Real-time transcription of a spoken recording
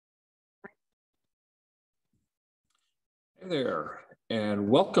Hey there, and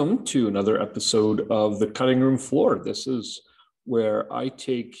welcome to another episode of the Cutting Room Floor. This is where I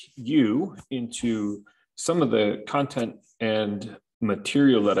take you into some of the content and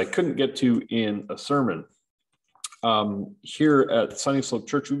material that I couldn't get to in a sermon. Here at Sunny Slope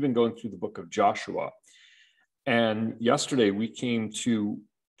Church, we've been going through the book of Joshua. And yesterday we came to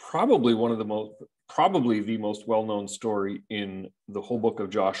probably the most well-known story in the whole book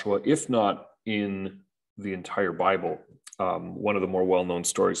of Joshua, if not in the entire Bible. One of the more well-known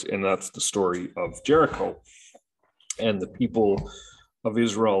stories, and that's the story of Jericho and the people of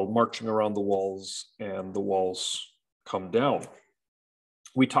Israel marching around the walls, and the walls come down.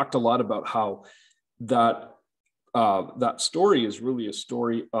 We talked a lot about how that story is really a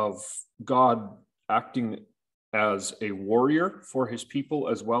story of God acting as a warrior for his people,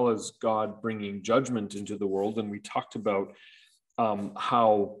 as well as God bringing judgment into the world. And we talked about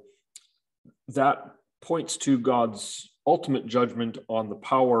how that points to God's ultimate judgment on the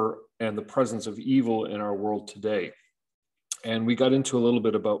power and the presence of evil in our world today. And we got into a little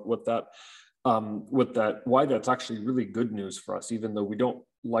bit about why that's actually really good news for us, even though we don't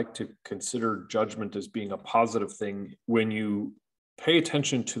like to consider judgment as being a positive thing. When you pay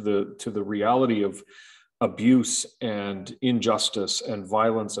attention to the reality of abuse and injustice and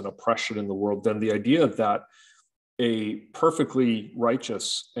violence and oppression in the world, then the idea that a perfectly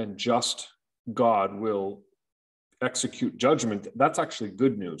righteous and just God will execute judgment, that's actually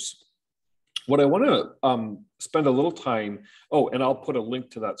good news. What I want to spend a little time, and I'll put a link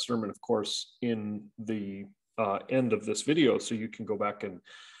to that sermon, of course, in the end of this video, so you can go back and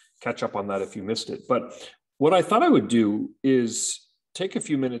catch up on that if you missed it. But what I thought I would do is take a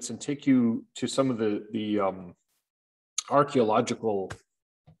few minutes and take you to some of the archaeological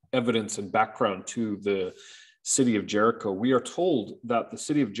evidence and background to the city of Jericho. We are told that the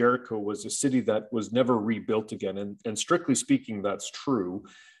city of Jericho was a city that was never rebuilt again. And strictly speaking, that's true.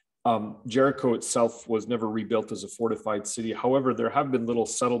 Jericho itself was never rebuilt as a fortified city. However, there have been little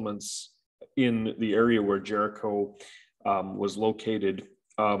settlements in the area where Jericho was located,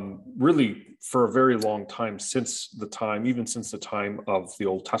 really for a very long time, since the time of the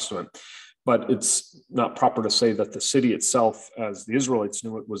Old Testament. But it's not proper to say that the city itself, as the Israelites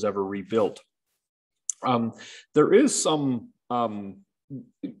knew it, was ever rebuilt. There is some,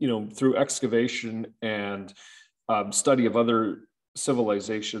 through excavation and study of other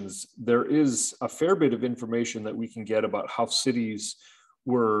civilizations, there is a fair bit of information that we can get about how cities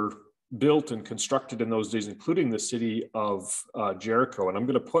were built and constructed in those days, including the city of Jericho. And I'm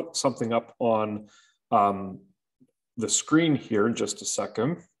going to put something up on the screen here in just a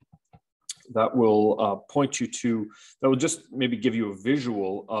second that will that will just maybe give you a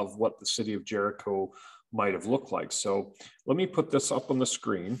visual of what the city of Jericho might have looked like. So let me put this up on the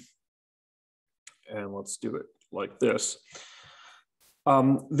screen, and let's do it like this.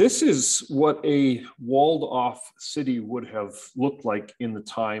 This is what a walled off city would have looked like in the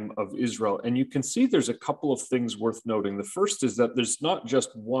time of Israel. And you can see there's a couple of things worth noting. The first is that there's not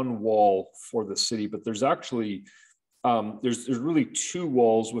just one wall for the city, but there's actually there's really two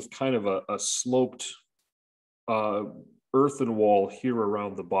walls with kind of a sloped earthen wall here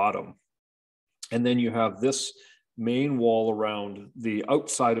around the bottom. And then you have this main wall around the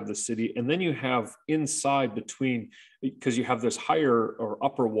outside of the city. And then you have inside between, because you have this higher or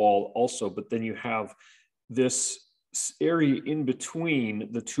upper wall also, but then you have this area in between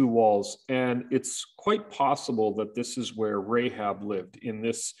the two walls. And it's quite possible that this is where Rahab lived, in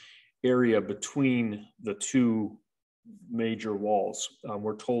this area between the two major walls.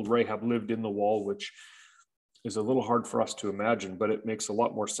 We're told Rahab lived in the wall, which is a little hard for us to imagine, but it makes a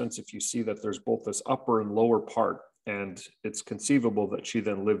lot more sense if you see that there's both this upper and lower part, and it's conceivable that she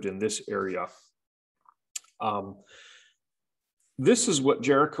then lived in this area. This is what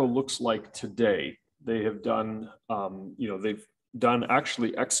Jericho looks like today. They have done, they've done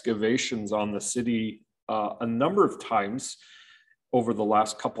actually excavations on the city a number of times over the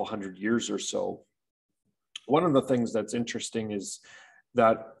last couple hundred years or so. One of the things that's interesting is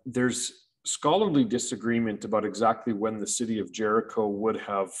that there's scholarly disagreement about exactly when the city of Jericho would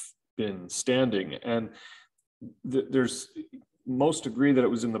have been standing. And there's most agree that it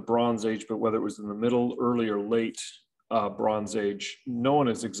was in the Bronze Age, but whether it was in the middle, early, or late Bronze Age, no one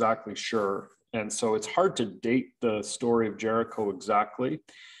is exactly sure. And so it's hard to date the story of Jericho exactly,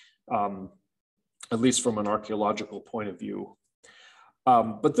 at least from an archaeological point of view.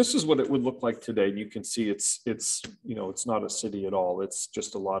 But this is what it would look like today. You can see it's not a city at all. It's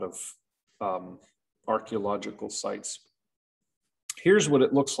just a lot of archaeological sites. Here's what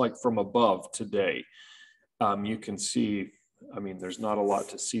it looks like from above today. You can see, I mean, there's not a lot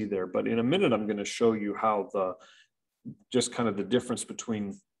to see there, but in a minute, I'm going to show you how just kind of the difference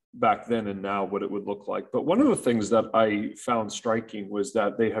between back then and now, what it would look like. But one of the things that I found striking was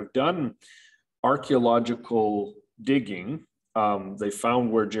that they have done archaeological digging. They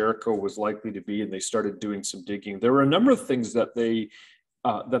found where Jericho was likely to be, and they started doing some digging. There were a number of things that they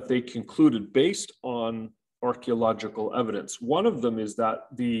concluded based on archaeological evidence. One of them is that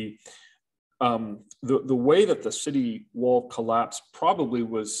the way that the city wall collapsed probably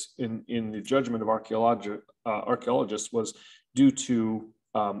was, in the judgment of archaeologists, was due to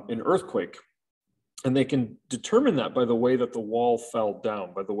an earthquake. And they can determine that by the way that the wall fell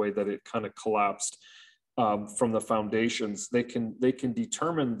down, by the way that it kind of collapsed from the foundations. They can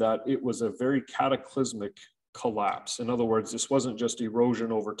determine that it was a very cataclysmic collapse. In other words, this wasn't just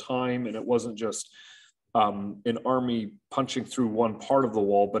erosion over time, and it wasn't just an army punching through one part of the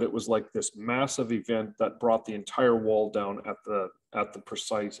wall, but it was like this massive event that brought the entire wall down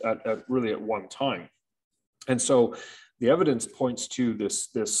really at one time. And so the evidence points to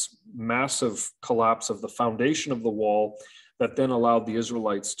this massive collapse of the foundation of the wall that then allowed the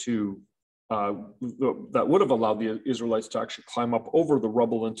Israelites that would have allowed the Israelites to actually climb up over the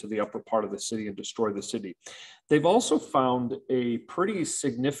rubble into the upper part of the city and destroy the city. They've also found a pretty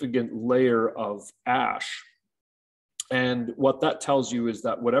significant layer of ash. And what that tells you is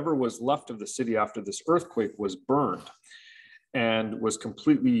that whatever was left of the city after this earthquake was burned and was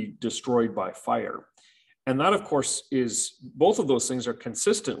completely destroyed by fire. And that, of course, both of those things are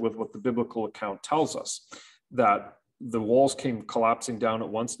consistent with what the biblical account tells us, that the walls came collapsing down at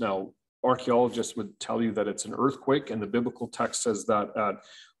once. Now, archaeologists would tell you that it's an earthquake, and the biblical text says that at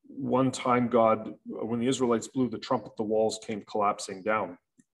one time when the Israelites blew the trumpet, the walls came collapsing down.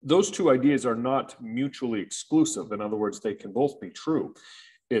 Those two ideas are not mutually exclusive. In other words, they can both be true.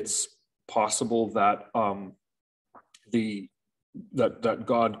 It's possible that that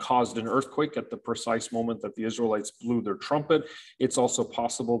God caused an earthquake at the precise moment that the Israelites blew their trumpet. It's also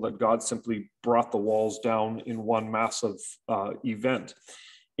possible that God simply brought the walls down in one massive event.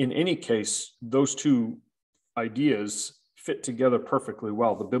 In any case, those two ideas fit together perfectly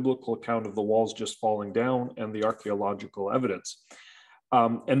well: the biblical account of the walls just falling down and the archaeological evidence.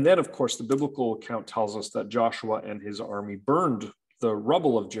 And then, of course, the biblical account tells us that Joshua and his army burned the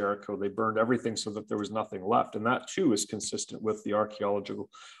rubble of Jericho. They burned everything so that there was nothing left. And that too is consistent with the archaeological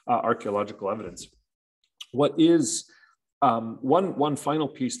evidence. What is one final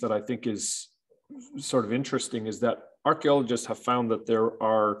piece that I think is sort of interesting is that archaeologists have found that there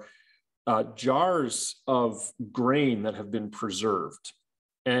are jars of grain that have been preserved.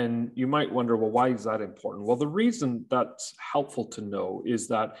 And you might wonder, well, why is that important? Well, the reason that's helpful to know is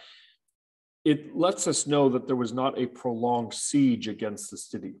that it lets us know that there was not a prolonged siege against the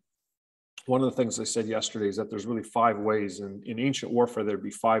city. One of the things I said yesterday is that there's really 5 ways. In ancient warfare, there'd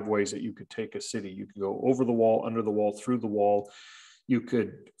be 5 ways that you could take a city. You could go over the wall, under the wall, through the wall. You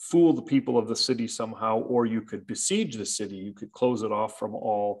could fool the people of the city somehow, or you could besiege the city. You could close it off from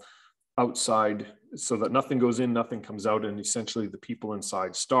all outside so that nothing goes in, nothing comes out, and essentially the people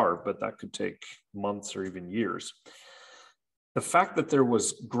inside starve. But that could take months or even years. The fact that there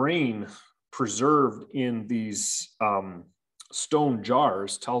was grain preserved in these stone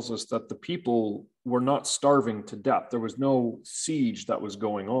jars tells us that the people were not starving to death. There was no siege that was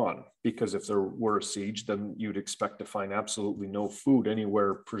going on, because if there were a siege, then you'd expect to find absolutely no food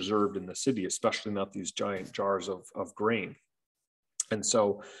anywhere preserved in the city, especially not these giant jars of grain. And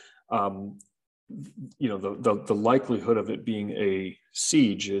so, the likelihood of it being a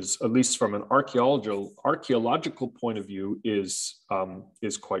siege is, at least from an archaeological point of view, is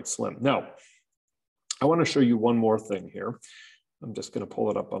quite slim. Now, I want to show you one more thing here. I'm just going to pull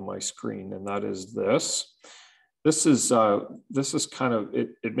it up on my screen, and that is this. This is kind of it.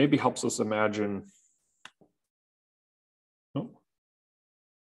 It maybe helps us imagine. Oh.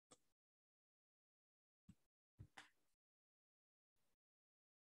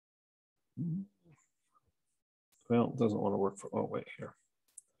 Well, it doesn't want to work for. Oh, wait here.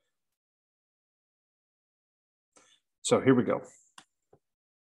 So here we go.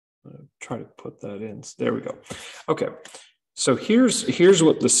 I'll try to put that in. There we go. Okay. So here's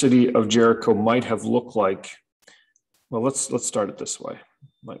what the city of Jericho might have looked like. Well, let's start it this way.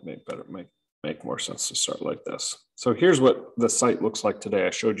 Might make more sense to start like this. So here's what the site looks like today. I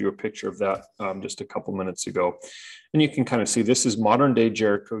showed you a picture of that just a couple minutes ago. And you can kind of see this is modern day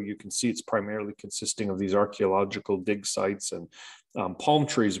Jericho. You can see it's primarily consisting of these archaeological dig sites and palm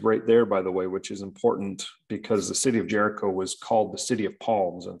trees right there, by the way, which is important because the city of Jericho was called the city of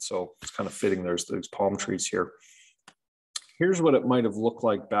palms. And so it's kind of fitting there's palm trees here. Here's what it might have looked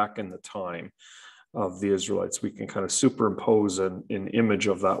like back in the time. of the Israelites. We can kind of superimpose an image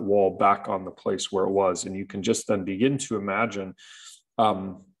of that wall back on the place where it was. And you can just then begin to imagine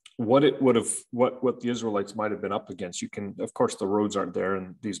what it would have, what the Israelites might have been up against. You can, of course, the roads aren't there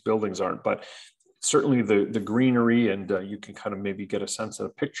and these buildings aren't, but certainly the greenery, and you can kind of maybe get a sense of a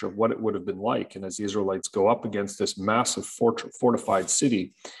picture of what it would have been like. And as the Israelites go up against this massive fortified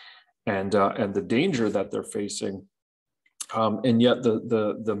city, and the danger that they're facing, and yet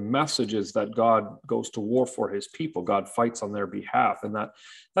the message is that God goes to war for his people. God fights on their behalf, and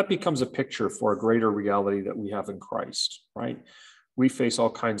that becomes a picture for a greater reality that we have in Christ. Right? We face all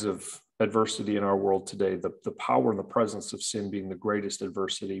kinds of adversity in our world today. The power and the presence of sin being the greatest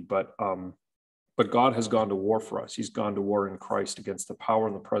adversity, but God has gone to war for us. He's gone to war in Christ against the power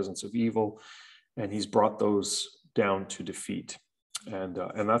and the presence of evil, and he's brought those down to defeat. And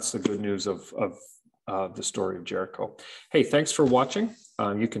that's the good news of the story of Jericho. Hey, thanks for watching.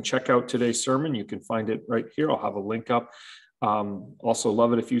 You can check out today's sermon. You can find it right here. I'll have a link up. Also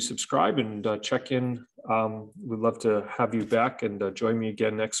love it if you subscribe and check in. We'd love to have you back, and join me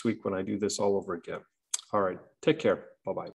again next week when I do this all over again. All right. Take care. Bye-bye.